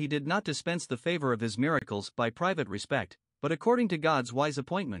show that He did not dispense the favor of His miracles by private respect, but according to God's wise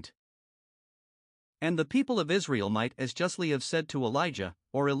appointment. And the people of Israel might as justly have said to Elijah,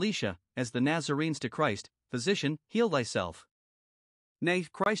 or Elisha, as the Nazarenes to Christ, Physician, heal thyself. Nay,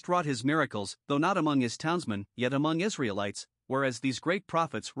 Christ wrought His miracles, though not among His townsmen, yet among Israelites, whereas these great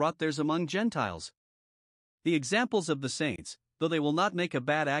prophets wrought theirs among Gentiles. The examples of the saints, though they will not make a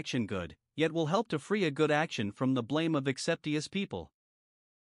bad action good, yet will help to free a good action from the blame of acceptious people.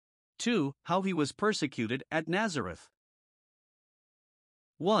 2. How He was persecuted at Nazareth.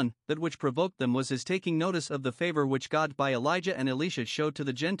 1. That which provoked them was His taking notice of the favor which God by Elijah and Elisha showed to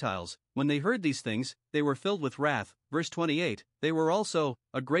the Gentiles. When they heard these things, they were filled with wrath. Verse 28. They were also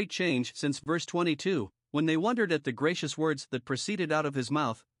a great change since verse 22, when they wondered at the gracious words that proceeded out of His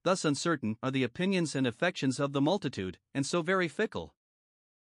mouth. Thus uncertain are the opinions and affections of the multitude, and so very fickle.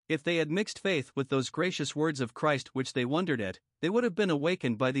 If they had mixed faith with those gracious words of Christ which they wondered at, they would have been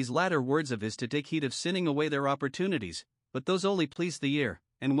awakened by these latter words of His to take heed of sinning away their opportunities, but those only pleased the ear,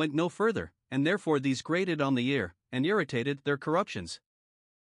 and went no further, and therefore these grated on the ear, and irritated their corruptions.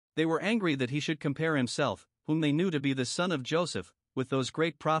 They were angry that He should compare Himself, whom they knew to be the son of Joseph, with those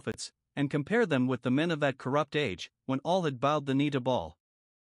great prophets, and compare them with the men of that corrupt age, when all had bowed the knee to Baal.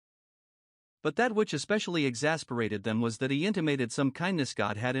 But that which especially exasperated them was that He intimated some kindness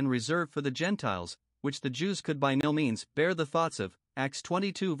God had in reserve for the Gentiles, which the Jews could by no means bear the thoughts of. Acts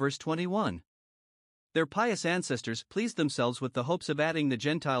 22 verse 21. Their pious ancestors pleased themselves with the hopes of adding the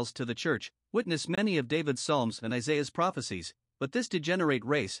Gentiles to the church, witness many of David's psalms and Isaiah's prophecies, but this degenerate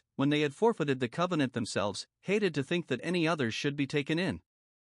race, when they had forfeited the covenant themselves, hated to think that any others should be taken in.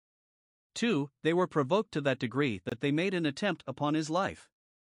 2. They were provoked to that degree that they made an attempt upon his life.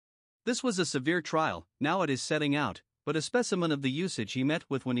 This was a severe trial, now it is setting out, but a specimen of the usage he met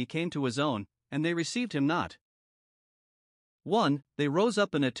with when he came to his own, and they received him not. 1. They rose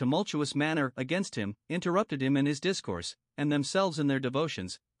up in a tumultuous manner against him, interrupted him in his discourse, and themselves in their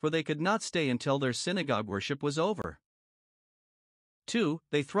devotions, for they could not stay until their synagogue worship was over. 2.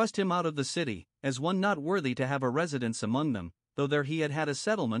 They thrust him out of the city, as one not worthy to have a residence among them, though there he had had a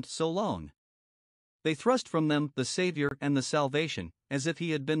settlement so long. They thrust from them the Saviour and the salvation, as if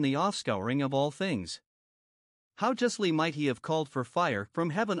he had been the offscouring of all things. How justly might he have called for fire from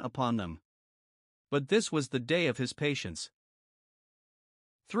heaven upon them! But this was the day of his patience.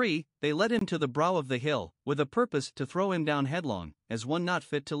 3. They led him to the brow of the hill, with a purpose to throw him down headlong, as one not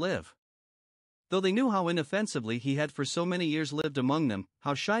fit to live. Though they knew how inoffensively he had for so many years lived among them,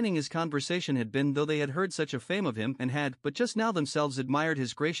 how shining his conversation had been, though they had heard such a fame of him and had but just now themselves admired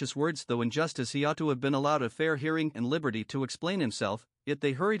his gracious words, though in justice he ought to have been allowed a fair hearing and liberty to explain himself, yet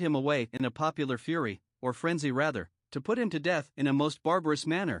they hurried him away in a popular fury, or frenzy rather, to put him to death in a most barbarous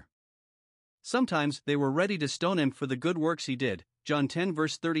manner. Sometimes they were ready to stone him for the good works he did, John 10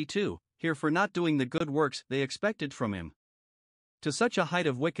 verse 32, here for not doing the good works they expected from him. To such a height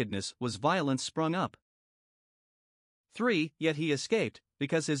of wickedness was violence sprung up. 3. Yet he escaped,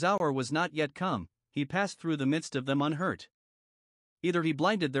 because his hour was not yet come, he passed through the midst of them unhurt. Either he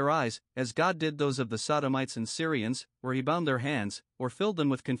blinded their eyes, as God did those of the Sodomites and Syrians, or he bound their hands, or filled them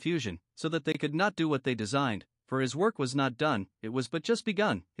with confusion, so that they could not do what they designed, for his work was not done, it was but just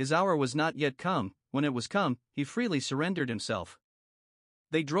begun, his hour was not yet come, when it was come, he freely surrendered himself.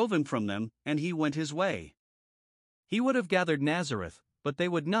 They drove him from them, and he went his way. He would have gathered Nazareth, but they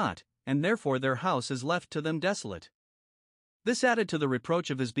would not, and therefore their house is left to them desolate. This added to the reproach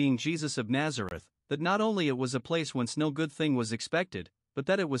of his being Jesus of Nazareth, that not only it was a place whence no good thing was expected, but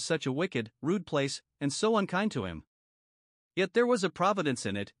that it was such a wicked, rude place, and so unkind to him. Yet there was a providence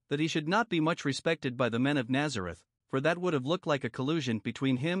in it, that he should not be much respected by the men of Nazareth, for that would have looked like a collusion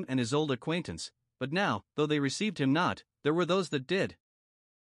between him and his old acquaintance, but now, though they received him not, there were those that did.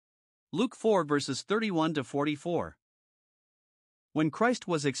 Luke 4 verses 31 to 44. When Christ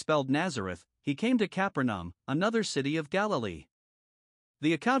was expelled Nazareth, he came to Capernaum, another city of Galilee.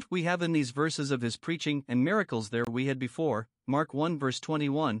 The account we have in these verses of his preaching and miracles there we had before, Mark 1 verse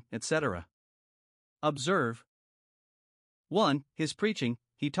 21, etc. Observe. 1. His preaching,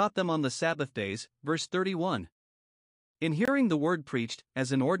 he taught them on the Sabbath days, verse 31. In hearing the word preached,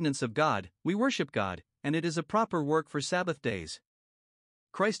 as an ordinance of God, we worship God, and it is a proper work for Sabbath days.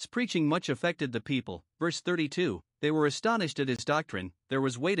 Christ's preaching much affected the people, verse 32, they were astonished at his doctrine, there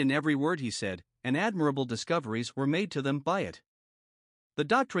was weight in every word he said, and admirable discoveries were made to them by it. The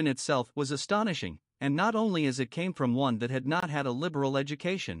doctrine itself was astonishing, and not only as it came from one that had not had a liberal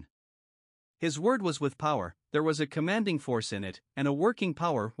education. His word was with power, there was a commanding force in it, and a working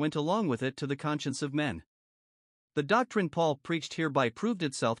power went along with it to the conscience of men. The doctrine Paul preached hereby proved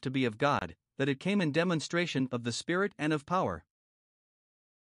itself to be of God, that it came in demonstration of the Spirit and of power.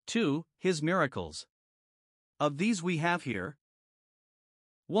 2. His miracles. Of these we have here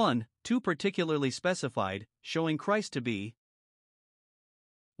 1. 2 particularly specified, showing Christ to be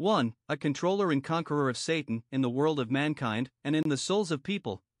 1. A controller and conqueror of Satan in the world of mankind and in the souls of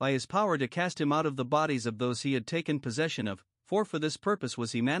people, by his power to cast him out of the bodies of those he had taken possession of, for this purpose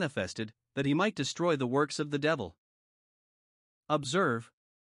was he manifested, that he might destroy the works of the devil. Observe.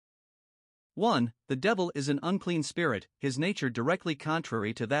 1. The devil is an unclean spirit, his nature directly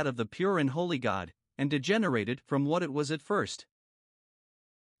contrary to that of the pure and holy God, and degenerated from what it was at first.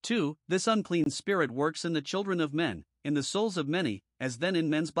 2. This unclean spirit works in the children of men, in the souls of many, as then in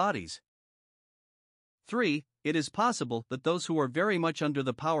men's bodies. 3. It is possible that those who are very much under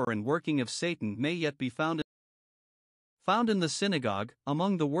the power and working of Satan may yet be found in the synagogue,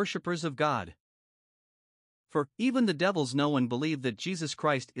 among the worshippers of God. For even the devils know and believe that Jesus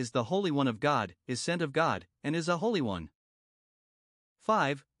Christ is the Holy One of God, is sent of God, and is a Holy One.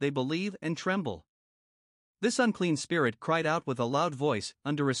 5. They believe and tremble. This unclean spirit cried out with a loud voice,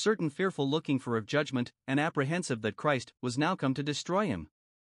 under a certain fearful looking for of judgment, and apprehensive that Christ was now come to destroy him.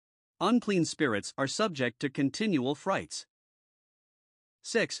 Unclean spirits are subject to continual frights.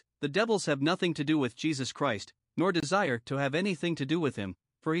 6. The devils have nothing to do with Jesus Christ, nor desire to have anything to do with him,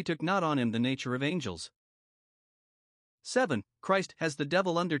 for he took not on him the nature of angels. 7. Christ has the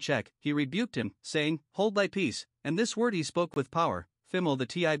devil under check, he rebuked him, saying, Hold thy peace, and this word he spoke with power, Phimo the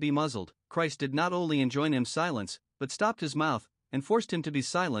tib muzzled. Christ did not only enjoin him silence, but stopped his mouth, and forced him to be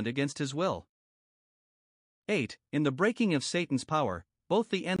silent against his will. 8. In the breaking of Satan's power, both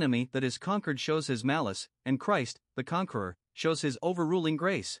the enemy that is conquered shows his malice, and Christ, the conqueror, shows his overruling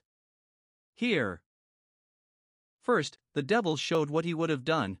grace. Here, first, the devil showed what he would have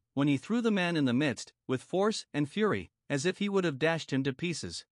done when he threw the man in the midst, with force and fury, as if he would have dashed him to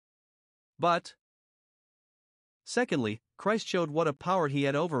pieces. But, secondly, Christ showed what a power he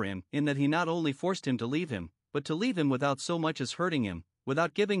had over him, in that he not only forced him to leave him, but to leave him without so much as hurting him,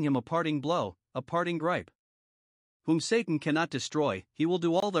 without giving him a parting blow, a parting gripe. Whom Satan cannot destroy, he will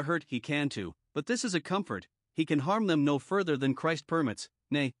do all the hurt he can to, but this is a comfort: he can harm them no further than Christ permits,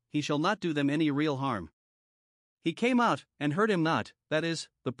 nay, he shall not do them any real harm. He came out, and hurt him not, that is,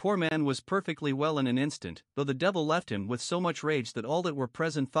 the poor man was perfectly well in an instant, though the devil left him with so much rage that all that were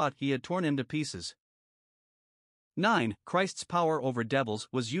present thought he had torn him to pieces. 9. Christ's power over devils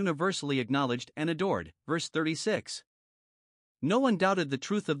was universally acknowledged and adored, verse 36. No one doubted the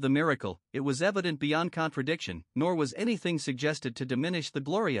truth of the miracle, it was evident beyond contradiction, nor was anything suggested to diminish the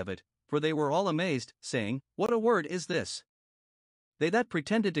glory of it, for they were all amazed, saying, "What a word is this?" They that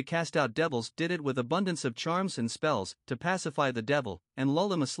pretended to cast out devils did it with abundance of charms and spells, to pacify the devil, and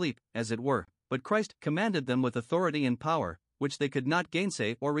lull him asleep, as it were, but Christ commanded them with authority and power, which they could not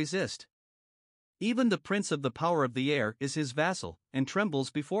gainsay or resist. Even the prince of the power of the air is his vassal, and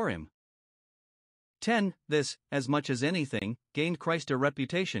trembles before him. 10. This, as much as anything, gained Christ a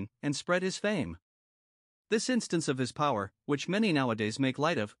reputation, and spread his fame. This instance of his power, which many nowadays make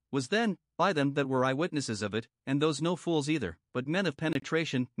light of, was then, by them that were eyewitnesses of it, and those no fools either, but men of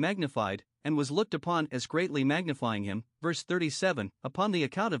penetration, magnified, and was looked upon as greatly magnifying him. Verse 37. Upon the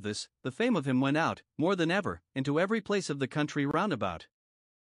account of this, the fame of him went out, more than ever, into every place of the country round about.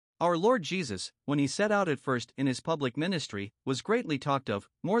 Our Lord Jesus, when he set out at first in his public ministry, was greatly talked of,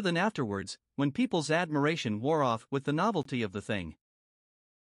 more than afterwards, when people's admiration wore off with the novelty of the thing.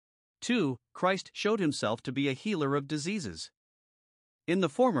 2. Christ showed himself to be a healer of diseases. In the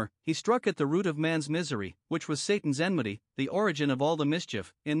former, he struck at the root of man's misery, which was Satan's enmity, the origin of all the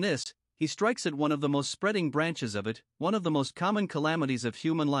mischief. In this, he strikes at one of the most spreading branches of it, one of the most common calamities of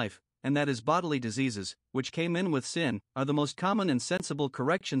human life, and that is bodily diseases, which came in with sin, are the most common and sensible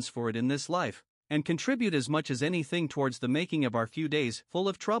corrections for it in this life, and contribute as much as anything towards the making of our few days full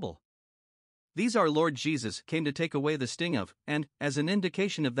of trouble. These our Lord Jesus came to take away the sting of, and, as an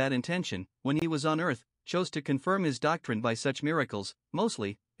indication of that intention, when he was on earth, chose to confirm his doctrine by such miracles,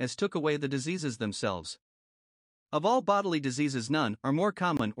 mostly, as took away the diseases themselves. Of all bodily diseases none are more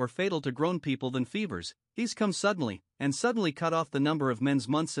common or fatal to grown people than fevers. These come suddenly, and suddenly cut off the number of men's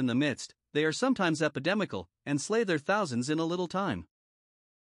months in the midst. They are sometimes epidemical, and slay their thousands in a little time.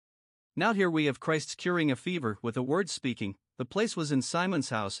 Now here we have Christ's curing a fever with a word speaking. The place was in Simon's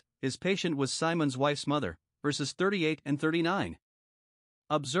house, his patient was Simon's wife's mother, verses 38 and 39.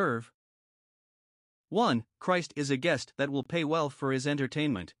 Observe. 1. Christ is a guest that will pay well for his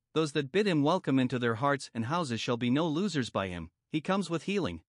entertainment. Those that bid him welcome into their hearts and houses shall be no losers by him. He comes with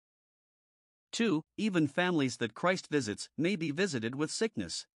healing. 2. Even families that Christ visits may be visited with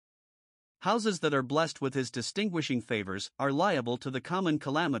sickness. Houses that are blessed with his distinguishing favors are liable to the common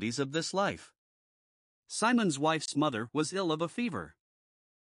calamities of this life. Simon's wife's mother was ill of a fever.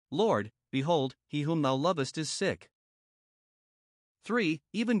 Lord, behold, he whom thou lovest is sick. 3.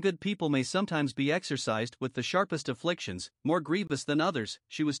 Even good people may sometimes be exercised with the sharpest afflictions, more grievous than others.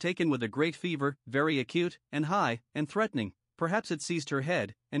 She was taken with a great fever, very acute, and high, and threatening. Perhaps it seized her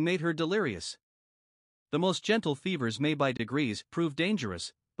head, and made her delirious. The most gentle fevers may by degrees prove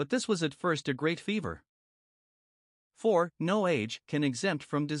dangerous, but this was at first a great fever. 4. No age can exempt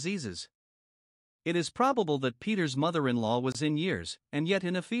from diseases. It is probable that Peter's mother-in-law was in years, and yet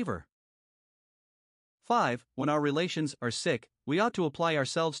in a fever. 5. When our relations are sick, we ought to apply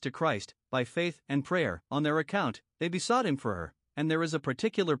ourselves to Christ, by faith and prayer. On their account, they besought him for her, and there is a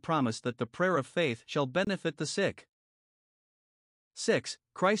particular promise that the prayer of faith shall benefit the sick. 6.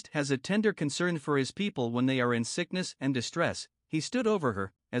 Christ has a tender concern for his people when they are in sickness and distress. He stood over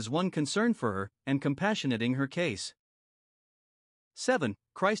her, as one concerned for her, and compassionating her case. 7.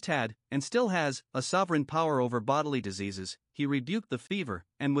 Christ had, and still has, a sovereign power over bodily diseases. He rebuked the fever,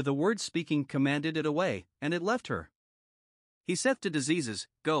 and with a word speaking commanded it away, and it left her. He saith to diseases,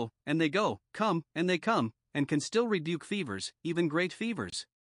 go, and they go, come, and they come, and can still rebuke fevers, even great fevers.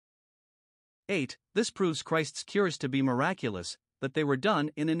 8. This proves Christ's cures to be miraculous, that they were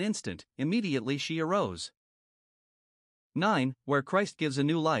done in an instant. Immediately she arose. 9. Where Christ gives a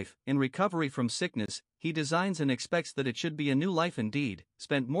new life, in recovery from sickness, he designs and expects that it should be a new life indeed,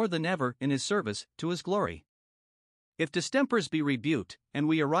 spent more than ever in his service, to his glory. If distempers be rebuked, and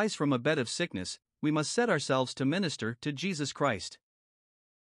we arise from a bed of sickness, we must set ourselves to minister to Jesus Christ.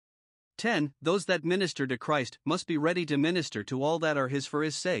 10. Those that minister to Christ must be ready to minister to all that are his for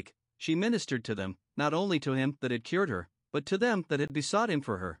his sake. She ministered to them, not only to him that had cured her, but to them that had besought him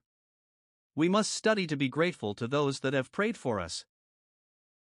for her. We must study to be grateful to those that have prayed for us.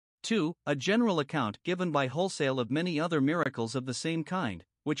 2. A general account given by wholesale of many other miracles of the same kind,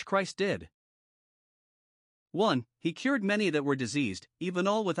 which Christ did. 1. He cured many that were diseased, even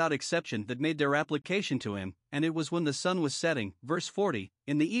all without exception that made their application to him, and it was when the sun was setting, verse 40,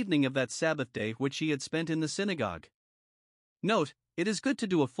 in the evening of that Sabbath day which he had spent in the synagogue. Note, it is good to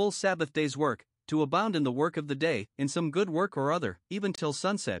do a full Sabbath day's work, to abound in the work of the day, in some good work or other, even till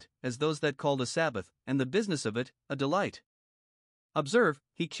sunset, as those that called a Sabbath, and the business of it, a delight. Observe,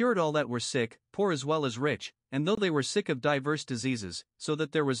 he cured all that were sick, poor as well as rich, and though they were sick of diverse diseases, so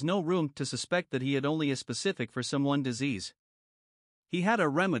that there was no room to suspect that he had only a specific for some one disease. He had a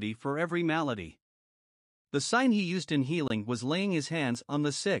remedy for every malady. The sign he used in healing was laying his hands on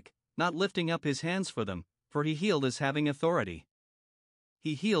the sick, not lifting up his hands for them, for he healed as having authority.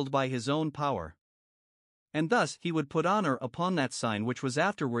 He healed by his own power. And thus he would put honor upon that sign which was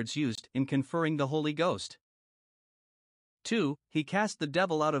afterwards used in conferring the Holy Ghost. 2. He cast the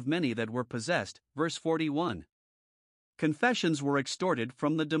devil out of many that were possessed, verse 41. Confessions were extorted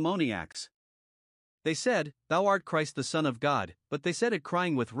from the demoniacs. They said, Thou art Christ the Son of God, but they said it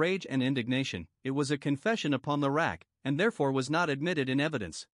crying with rage and indignation. It was a confession upon the rack, and therefore was not admitted in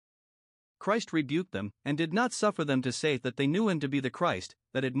evidence. Christ rebuked them, and did not suffer them to say that they knew him to be the Christ,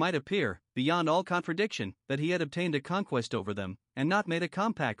 that it might appear, beyond all contradiction, that he had obtained a conquest over them, and not made a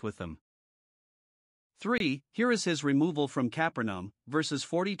compact with them. 3. Here is his removal from Capernaum, verses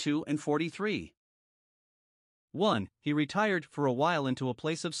 42 and 43. 1. He retired for a while into a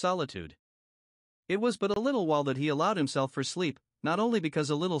place of solitude. It was but a little while that he allowed himself for sleep, not only because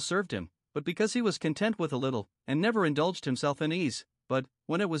a little served him, but because he was content with a little, and never indulged himself in ease. But,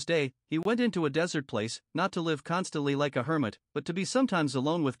 when it was day, he went into a desert place, not to live constantly like a hermit, but to be sometimes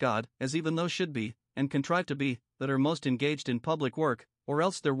alone with God, as even those should be, and contrive to be, that are most engaged in public work, or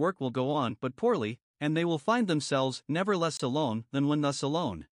else their work will go on but poorly, and they will find themselves never less alone than when thus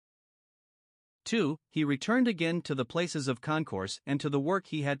alone. 2. He returned again to the places of concourse and to the work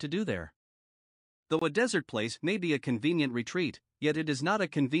he had to do there. Though a desert place may be a convenient retreat, yet it is not a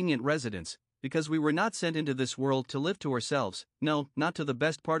convenient residence, because we were not sent into this world to live to ourselves, no, not to the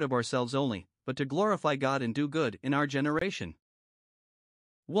best part of ourselves only, but to glorify God and do good in our generation.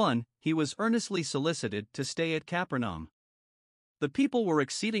 1. He was earnestly solicited to stay at Capernaum. The people were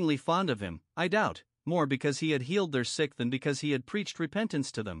exceedingly fond of him, I doubt, more because he had healed their sick than because he had preached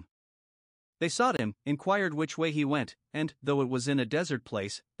repentance to them. They sought him, inquired which way he went, and, though it was in a desert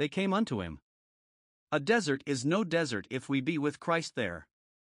place, they came unto him. A desert is no desert if we be with Christ there.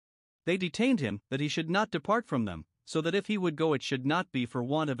 They detained him, that he should not depart from them, so that if he would go it should not be for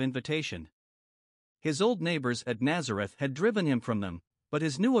want of invitation. His old neighbors at Nazareth had driven him from them, but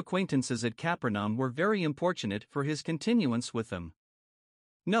his new acquaintances at Capernaum were very importunate for his continuance with them.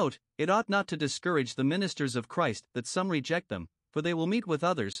 Note, it ought not to discourage the ministers of Christ that some reject them, for they will meet with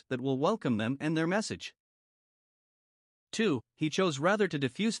others that will welcome them and their message. 2. He chose rather to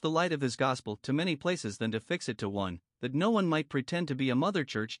diffuse the light of his gospel to many places than to fix it to one, that no one might pretend to be a mother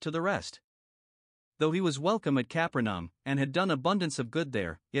church to the rest. Though he was welcome at Capernaum, and had done abundance of good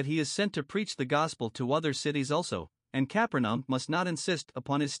there, yet he is sent to preach the gospel to other cities also, and Capernaum must not insist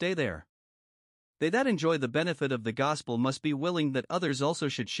upon his stay there. They that enjoy the benefit of the gospel must be willing that others also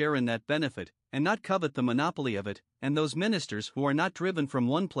should share in that benefit, and not covet the monopoly of it, and those ministers who are not driven from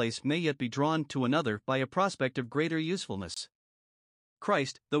one place may yet be drawn to another by a prospect of greater usefulness.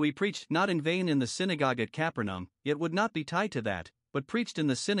 Christ, though he preached not in vain in the synagogue at Capernaum, yet would not be tied to that, but preached in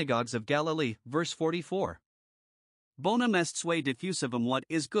the synagogues of Galilee, verse 44. Bonum est sui diffusivum, what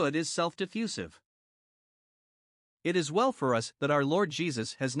is good is self-diffusive. It is well for us that our Lord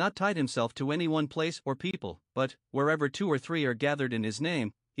Jesus has not tied himself to any one place or people, but, wherever 2 or 3 are gathered in his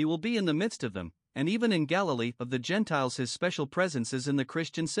name, he will be in the midst of them, and even in Galilee of the Gentiles his special presence is in the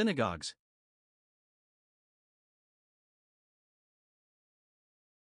Christian synagogues.